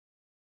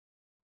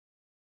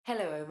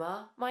Hello,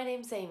 Omar. My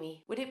name's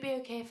Amy. Would it be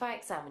okay if I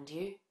examined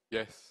you?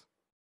 Yes.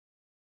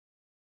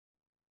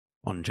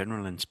 On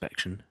general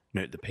inspection,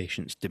 note the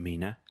patient's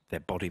demeanour, their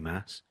body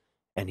mass,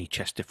 any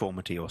chest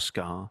deformity or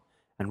scar,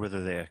 and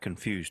whether they are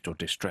confused or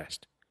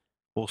distressed.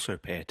 Also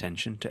pay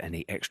attention to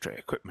any extra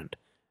equipment,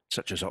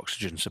 such as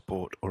oxygen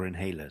support or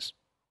inhalers.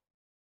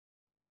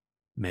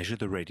 Measure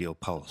the radial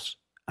pulse,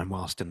 and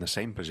whilst in the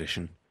same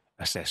position,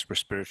 assess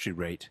respiratory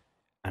rate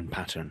and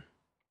pattern.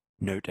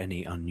 Note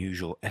any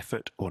unusual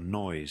effort or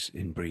noise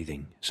in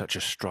breathing, such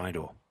as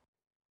stridor.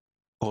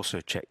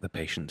 Also check the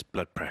patient's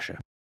blood pressure.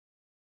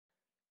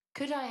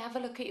 Could I have a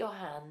look at your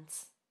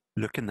hands?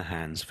 Look in the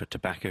hands for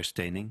tobacco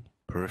staining,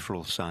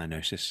 peripheral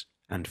cyanosis,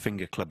 and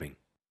finger clubbing.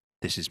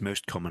 This is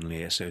most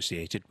commonly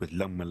associated with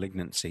lung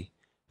malignancy,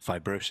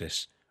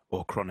 fibrosis,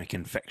 or chronic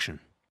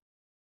infection.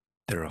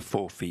 There are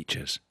 4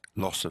 features: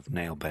 loss of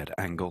nail bed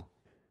angle,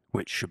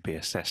 which should be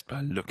assessed by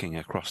looking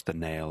across the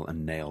nail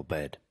and nail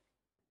bed.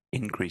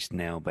 Increased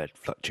nail bed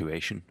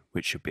fluctuation,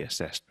 which should be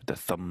assessed with the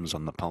thumbs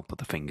on the pulp of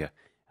the finger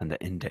and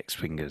the index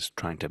fingers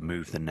trying to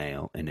move the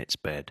nail in its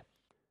bed.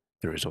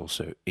 There is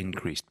also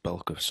increased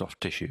bulk of soft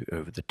tissue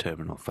over the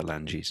terminal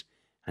phalanges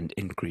and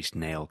increased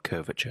nail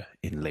curvature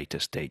in later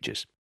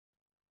stages.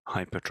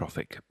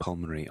 Hypertrophic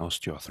pulmonary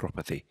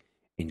osteoarthropathy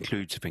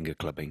includes finger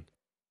clubbing.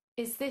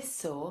 Is this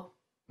sore?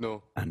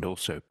 No. And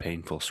also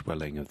painful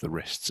swelling of the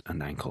wrists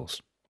and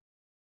ankles.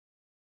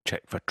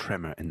 Check for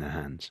tremor in the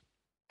hands.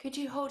 Could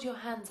you hold your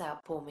hands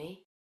out for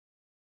me?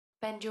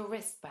 Bend your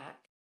wrist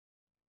back.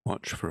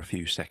 Watch for a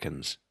few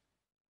seconds.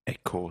 A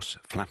coarse,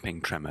 flapping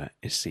tremor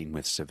is seen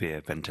with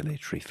severe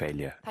ventilatory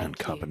failure and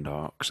carbon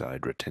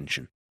dioxide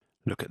retention.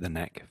 Look at the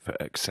neck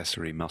for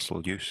accessory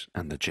muscle use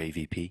and the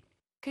JVP.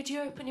 Could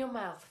you open your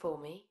mouth for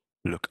me?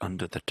 Look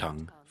under the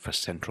tongue for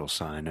central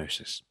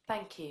cyanosis.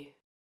 Thank you.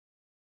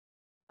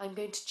 I'm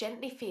going to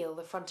gently feel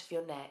the front of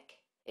your neck.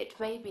 It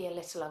may be a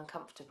little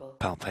uncomfortable.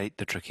 Palpate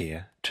the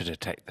trachea to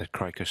detect the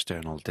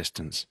cricosternal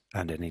distance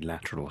and any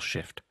lateral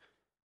shift.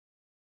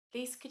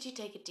 Please could you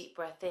take a deep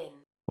breath in?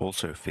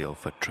 Also feel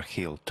for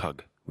tracheal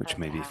tug, which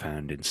may be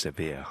found in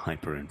severe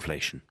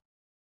hyperinflation.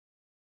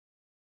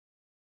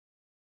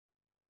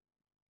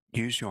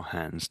 Use your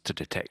hands to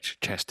detect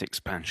chest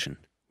expansion,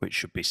 which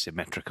should be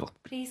symmetrical.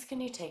 Please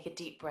can you take a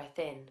deep breath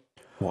in?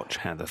 Watch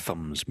how the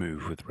thumbs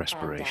move with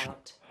respiration. And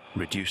out.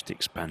 Reduced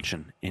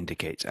expansion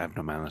indicates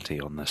abnormality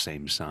on the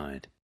same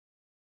side.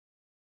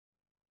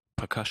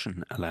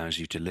 Percussion allows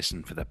you to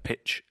listen for the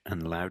pitch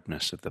and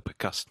loudness of the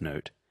percussed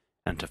note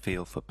and to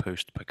feel for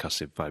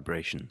post-percussive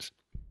vibrations.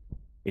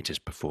 It is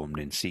performed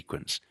in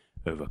sequence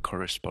over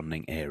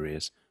corresponding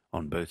areas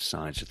on both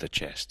sides of the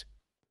chest.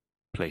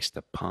 Place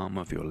the palm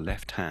of your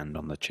left hand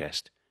on the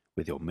chest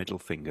with your middle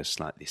finger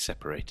slightly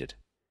separated.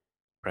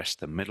 Press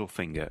the middle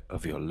finger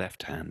of your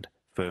left hand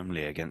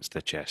firmly against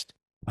the chest,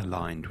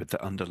 aligned with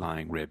the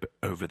underlying rib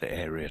over the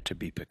area to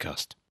be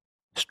percussed.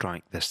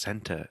 Strike the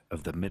center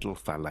of the middle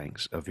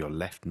phalanx of your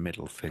left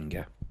middle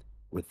finger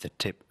with the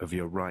tip of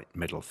your right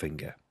middle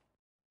finger,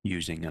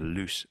 using a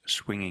loose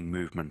swinging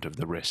movement of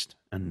the wrist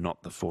and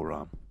not the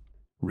forearm.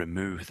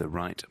 Remove the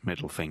right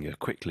middle finger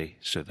quickly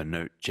so the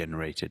note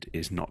generated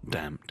is not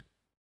damped.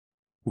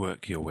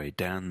 Work your way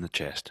down the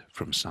chest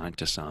from side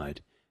to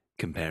side,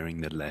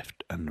 comparing the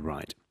left and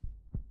right.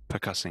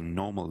 Percussing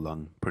normal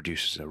lung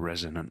produces a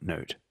resonant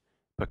note.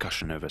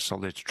 Percussion over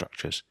solid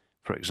structures,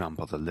 for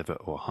example the liver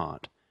or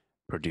heart,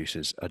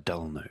 produces a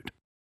dull note.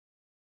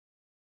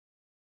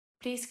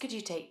 Please could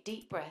you take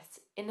deep breaths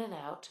in and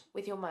out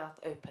with your mouth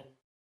open?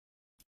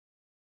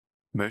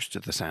 Most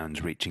of the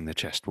sounds reaching the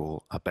chest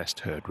wall are best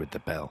heard with the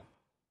bell.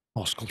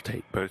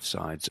 Auscultate both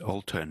sides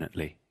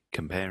alternately,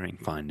 comparing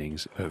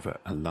findings over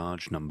a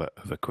large number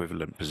of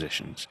equivalent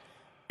positions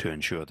to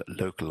ensure that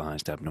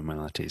localized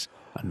abnormalities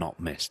are not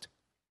missed.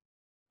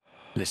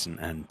 Listen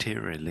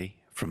anteriorly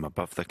from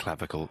above the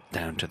clavicle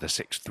down to the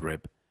 6th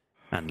rib,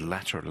 and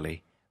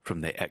laterally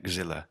from the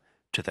axilla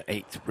to the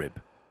 8th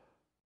rib.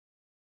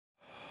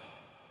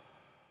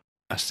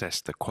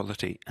 Assess the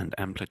quality and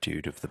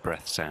amplitude of the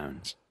breath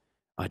sounds.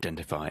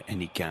 Identify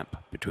any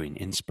gap between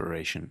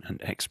inspiration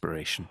and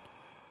expiration,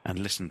 and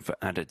listen for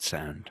added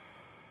sound.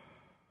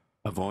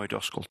 Avoid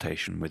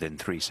auscultation within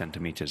 3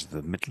 centimeters of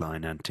the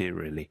midline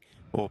anteriorly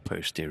or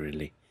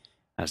posteriorly,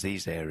 as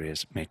these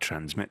areas may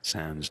transmit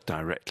sounds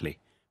directly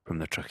from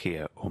the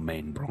trachea or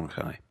main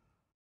bronchi.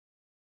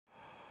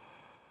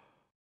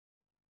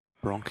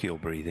 Bronchial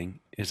breathing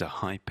is a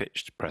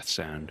high-pitched breath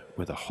sound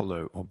with a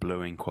hollow or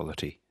blowing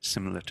quality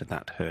similar to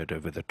that heard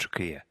over the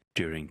trachea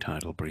during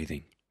tidal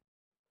breathing.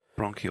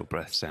 Bronchial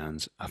breath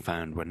sounds are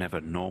found whenever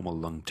normal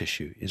lung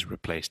tissue is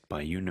replaced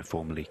by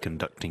uniformly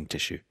conducting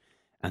tissue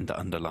and the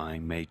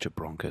underlying major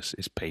bronchus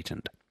is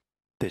patent.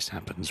 This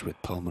happens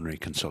with pulmonary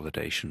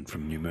consolidation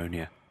from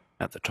pneumonia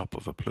at the top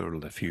of a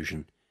pleural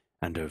effusion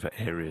and over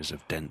areas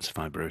of dense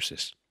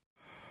fibrosis.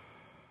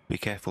 Be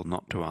careful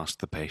not to ask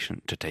the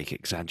patient to take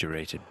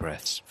exaggerated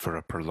breaths for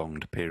a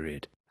prolonged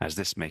period, as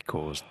this may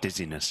cause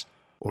dizziness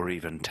or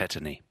even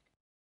tetany.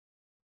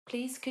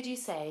 Please could you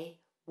say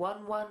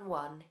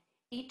 111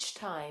 each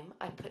time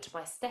I put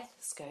my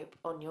stethoscope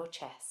on your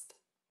chest.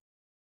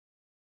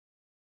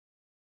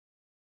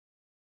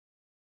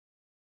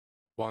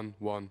 1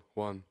 1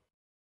 1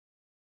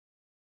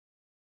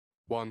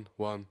 1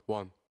 1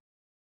 1.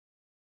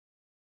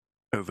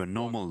 Over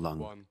normal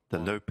lung, the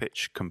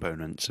low-pitched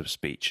components of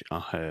speech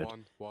are heard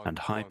and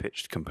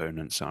high-pitched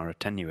components are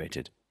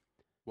attenuated.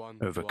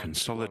 Over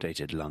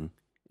consolidated lung,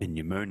 in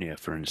pneumonia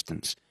for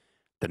instance,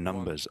 the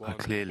numbers are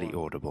clearly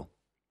audible.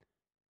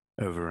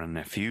 Over an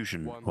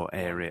effusion or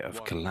area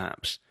of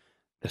collapse,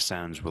 the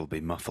sounds will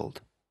be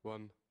muffled.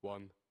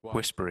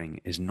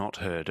 Whispering is not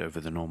heard over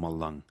the normal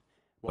lung,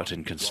 but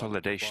in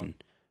consolidation,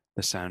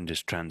 the sound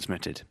is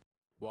transmitted,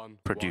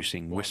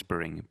 producing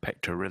whispering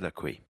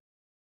pectoriloquy.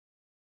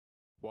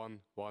 1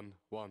 1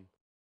 1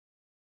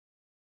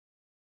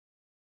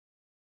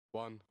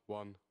 1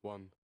 1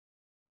 1.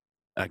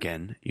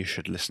 Again, you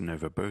should listen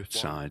over both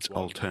sides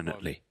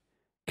alternately,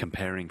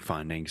 comparing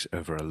findings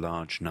over a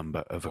large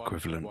number of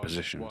equivalent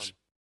positions.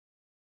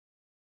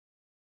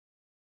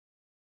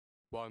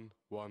 1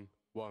 1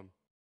 1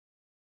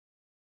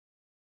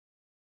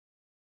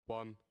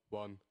 1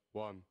 1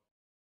 1.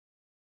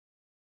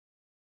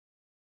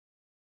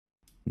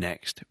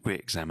 Next, we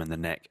examine the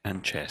neck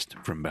and chest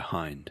from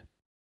behind.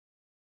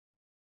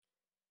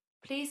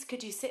 Please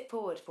could you sit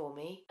forward for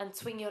me and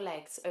swing your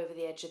legs over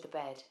the edge of the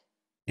bed?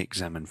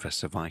 Examine for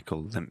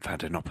cervical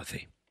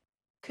lymphadenopathy.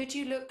 Could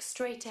you look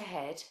straight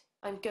ahead?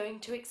 I'm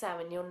going to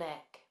examine your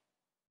neck.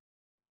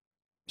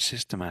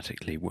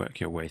 Systematically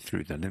work your way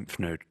through the lymph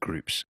node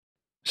groups.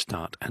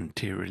 Start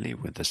anteriorly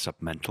with the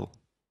submental,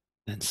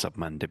 then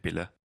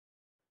submandibular,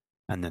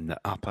 and then the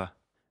upper,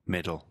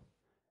 middle,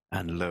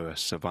 and lower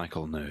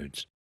cervical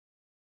nodes.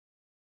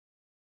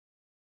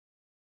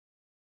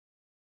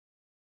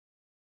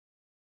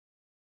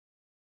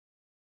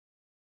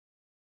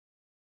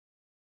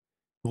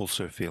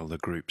 Also feel the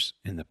groups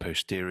in the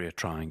posterior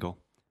triangle,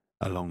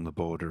 along the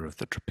border of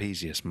the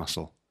trapezius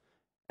muscle,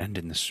 and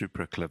in the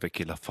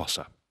supraclavicular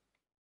fossa.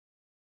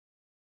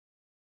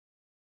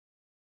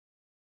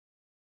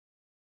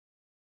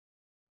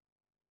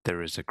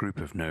 There is a group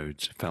of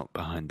nodes felt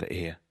behind the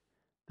ear,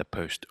 the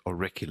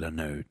post-auricular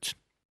nodes.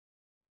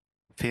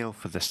 Feel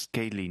for the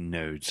scalene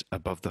nodes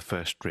above the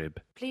first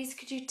rib. Please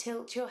could you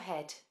tilt your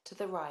head to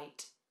the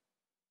right?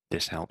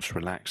 This helps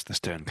relax the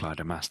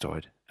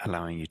sternocleidomastoid,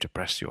 allowing you to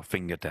press your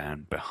finger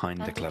down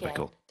behind the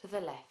clavicle. Again, to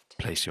the left.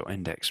 Place your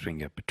index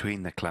finger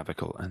between the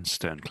clavicle and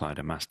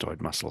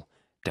sternocleidomastoid muscle,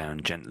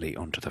 down gently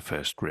onto the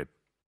first rib.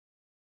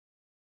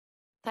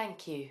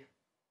 Thank you.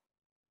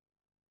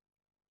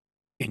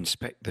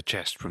 Inspect the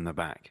chest from the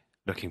back,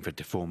 looking for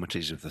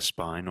deformities of the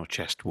spine or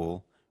chest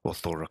wall or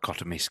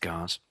thoracotomy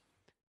scars.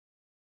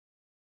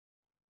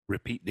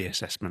 Repeat the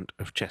assessment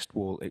of chest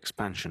wall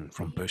expansion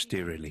from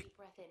posteriorly.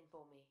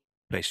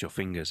 Place your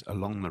fingers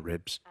along the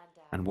ribs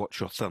and watch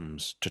your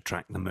thumbs to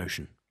track the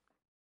motion.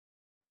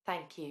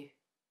 Thank you.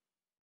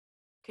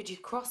 Could you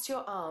cross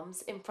your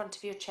arms in front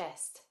of your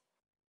chest?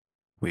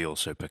 We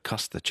also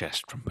percuss the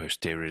chest from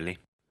posteriorly.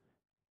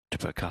 To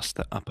percuss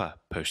the upper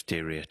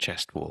posterior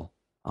chest wall,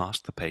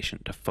 ask the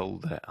patient to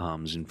fold their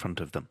arms in front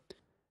of them,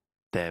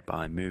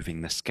 thereby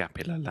moving the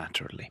scapula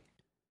laterally.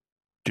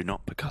 Do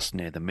not percuss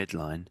near the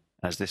midline,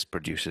 as this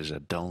produces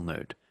a dull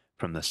note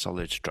from the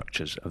solid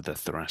structures of the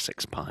thoracic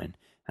spine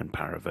and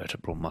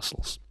paravertebral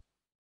muscles.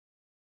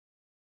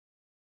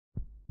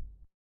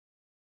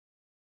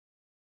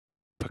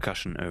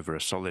 Percussion over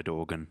a solid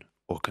organ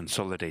or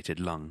consolidated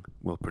lung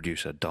will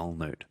produce a dull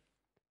note.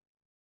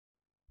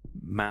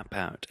 Map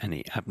out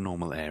any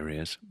abnormal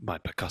areas by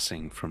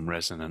percussing from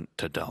resonant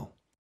to dull.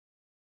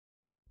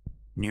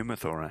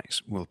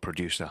 Pneumothorax will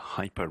produce a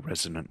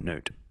hyper-resonant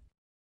note.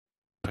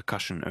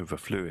 Percussion over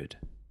fluid,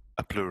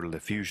 a pleural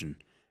effusion,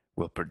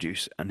 will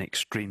produce an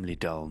extremely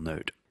dull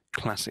note,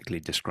 classically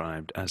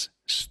described as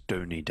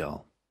stony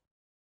dull.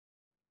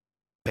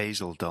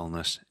 Basal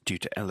dullness due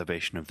to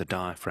elevation of the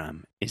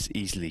diaphragm is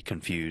easily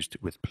confused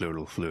with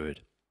pleural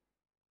fluid.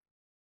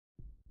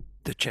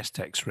 The chest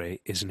X-ray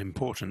is an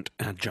important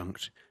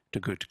adjunct to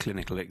good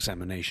clinical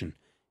examination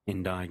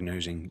in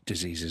diagnosing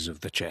diseases of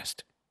the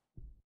chest.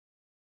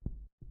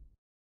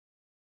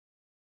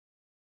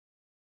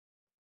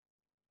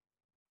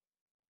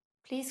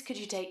 Please could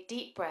you take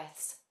deep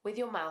breaths with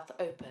your mouth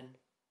open?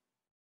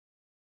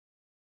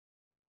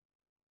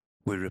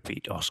 We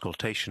repeat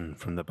auscultation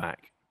from the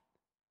back.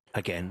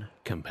 Again,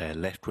 compare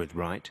left with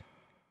right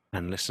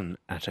and listen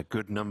at a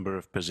good number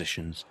of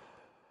positions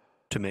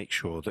to make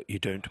sure that you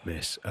don't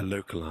miss a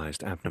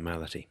localized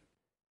abnormality.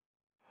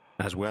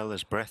 As well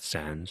as breath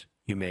sounds,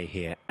 you may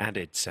hear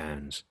added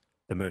sounds.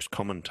 The most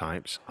common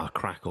types are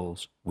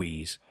crackles,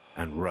 wheeze,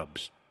 and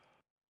rubs.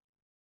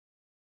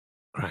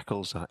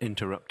 Crackles are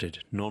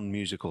interrupted,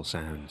 non-musical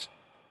sounds,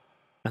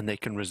 and they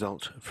can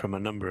result from a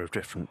number of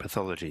different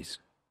pathologies.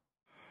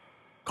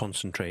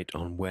 Concentrate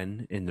on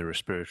when in the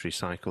respiratory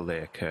cycle they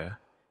occur,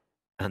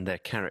 and their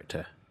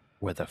character,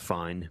 whether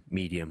fine,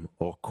 medium,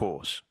 or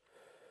coarse.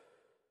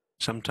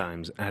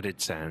 Sometimes added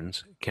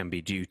sounds can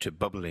be due to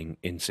bubbling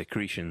in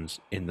secretions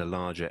in the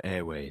larger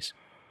airways.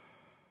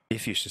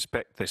 If you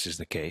suspect this is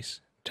the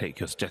case, take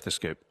your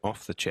stethoscope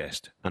off the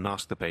chest and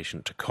ask the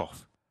patient to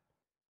cough.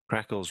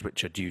 Crackles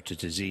which are due to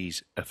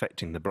disease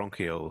affecting the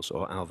bronchioles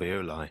or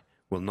alveoli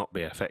will not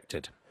be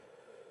affected.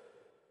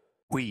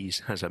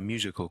 Wheeze has a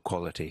musical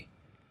quality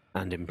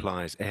and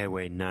implies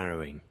airway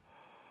narrowing,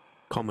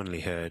 commonly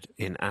heard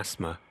in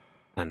asthma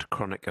and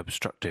chronic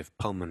obstructive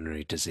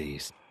pulmonary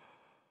disease.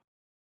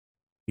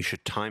 You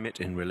should time it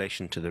in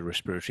relation to the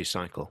respiratory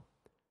cycle.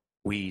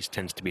 Wheeze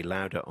tends to be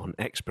louder on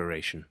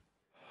expiration.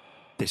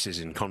 This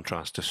is in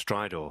contrast to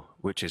stridor,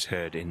 which is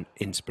heard in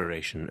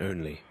inspiration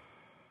only.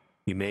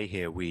 You may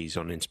hear wheeze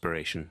on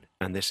inspiration,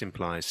 and this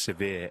implies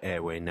severe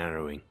airway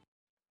narrowing.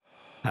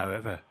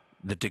 However,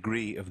 the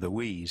degree of the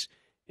wheeze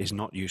is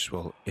not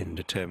useful in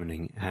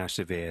determining how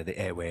severe the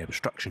airway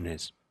obstruction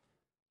is.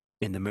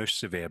 In the most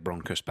severe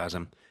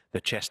bronchospasm, the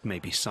chest may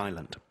be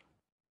silent.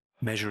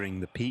 Measuring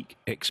the peak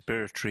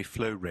expiratory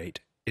flow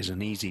rate is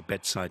an easy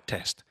bedside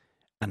test,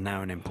 and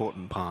now an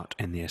important part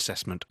in the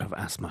assessment of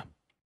asthma.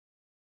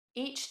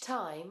 Each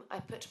time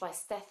I put my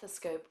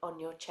stethoscope on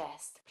your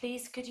chest,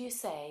 please could you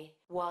say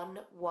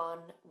 111?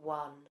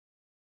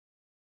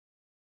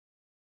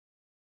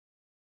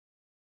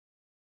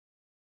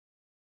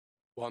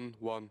 One,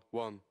 one,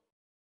 one.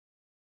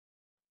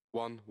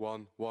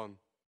 111.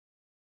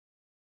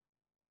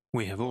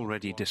 We have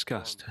already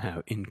discussed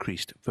how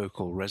increased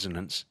vocal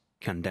resonance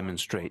can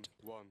demonstrate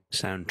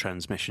sound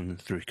transmission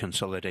through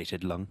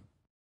consolidated lung.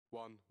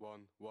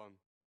 111.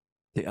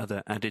 The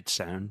other added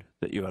sound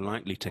that you are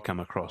likely to come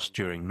across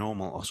during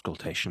normal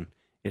auscultation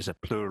is a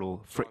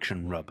pleural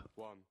friction rub.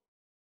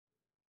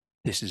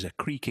 This is a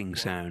creaking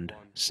sound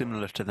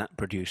similar to that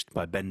produced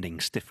by bending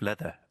stiff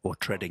leather or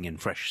treading in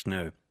fresh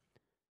snow.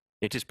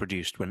 It is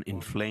produced when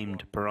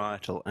inflamed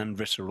parietal and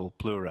visceral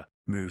pleura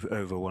move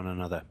over one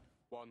another.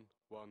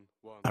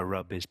 A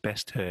rub is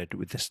best heard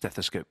with the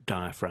stethoscope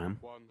diaphragm.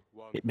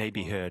 It may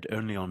be heard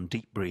only on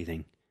deep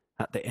breathing,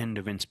 at the end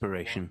of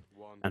inspiration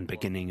and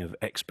beginning of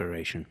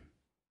expiration.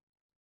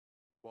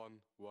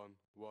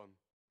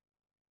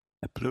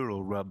 A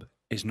pleural rub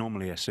is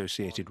normally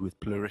associated with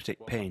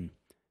pleuritic pain,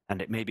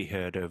 and it may be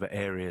heard over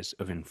areas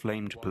of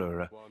inflamed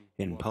pleura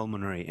in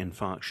pulmonary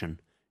infarction,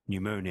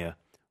 pneumonia,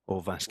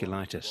 or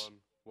vasculitis.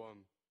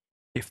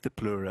 If the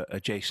pleura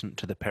adjacent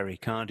to the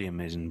pericardium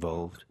is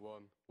involved,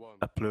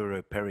 a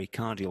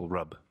pleuropericardial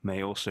rub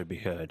may also be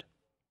heard.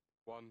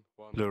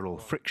 Pleural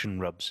friction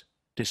rubs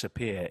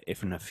disappear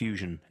if an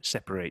effusion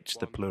separates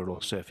the pleural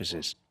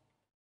surfaces.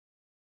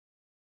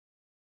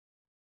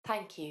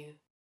 Thank you.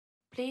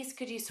 Please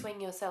could you swing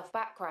yourself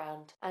back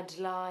round and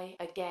lie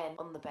again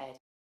on the bed?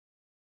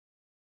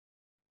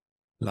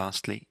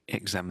 Lastly,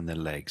 examine the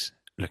legs,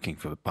 looking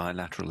for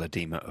bilateral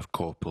edema of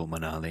cor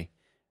pulmonale,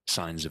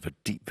 signs of a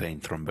deep vein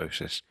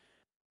thrombosis,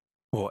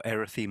 or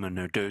erythema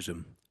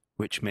nodosum,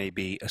 which may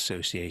be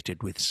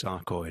associated with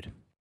sarcoid.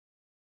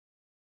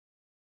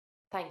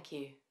 Thank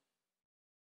you.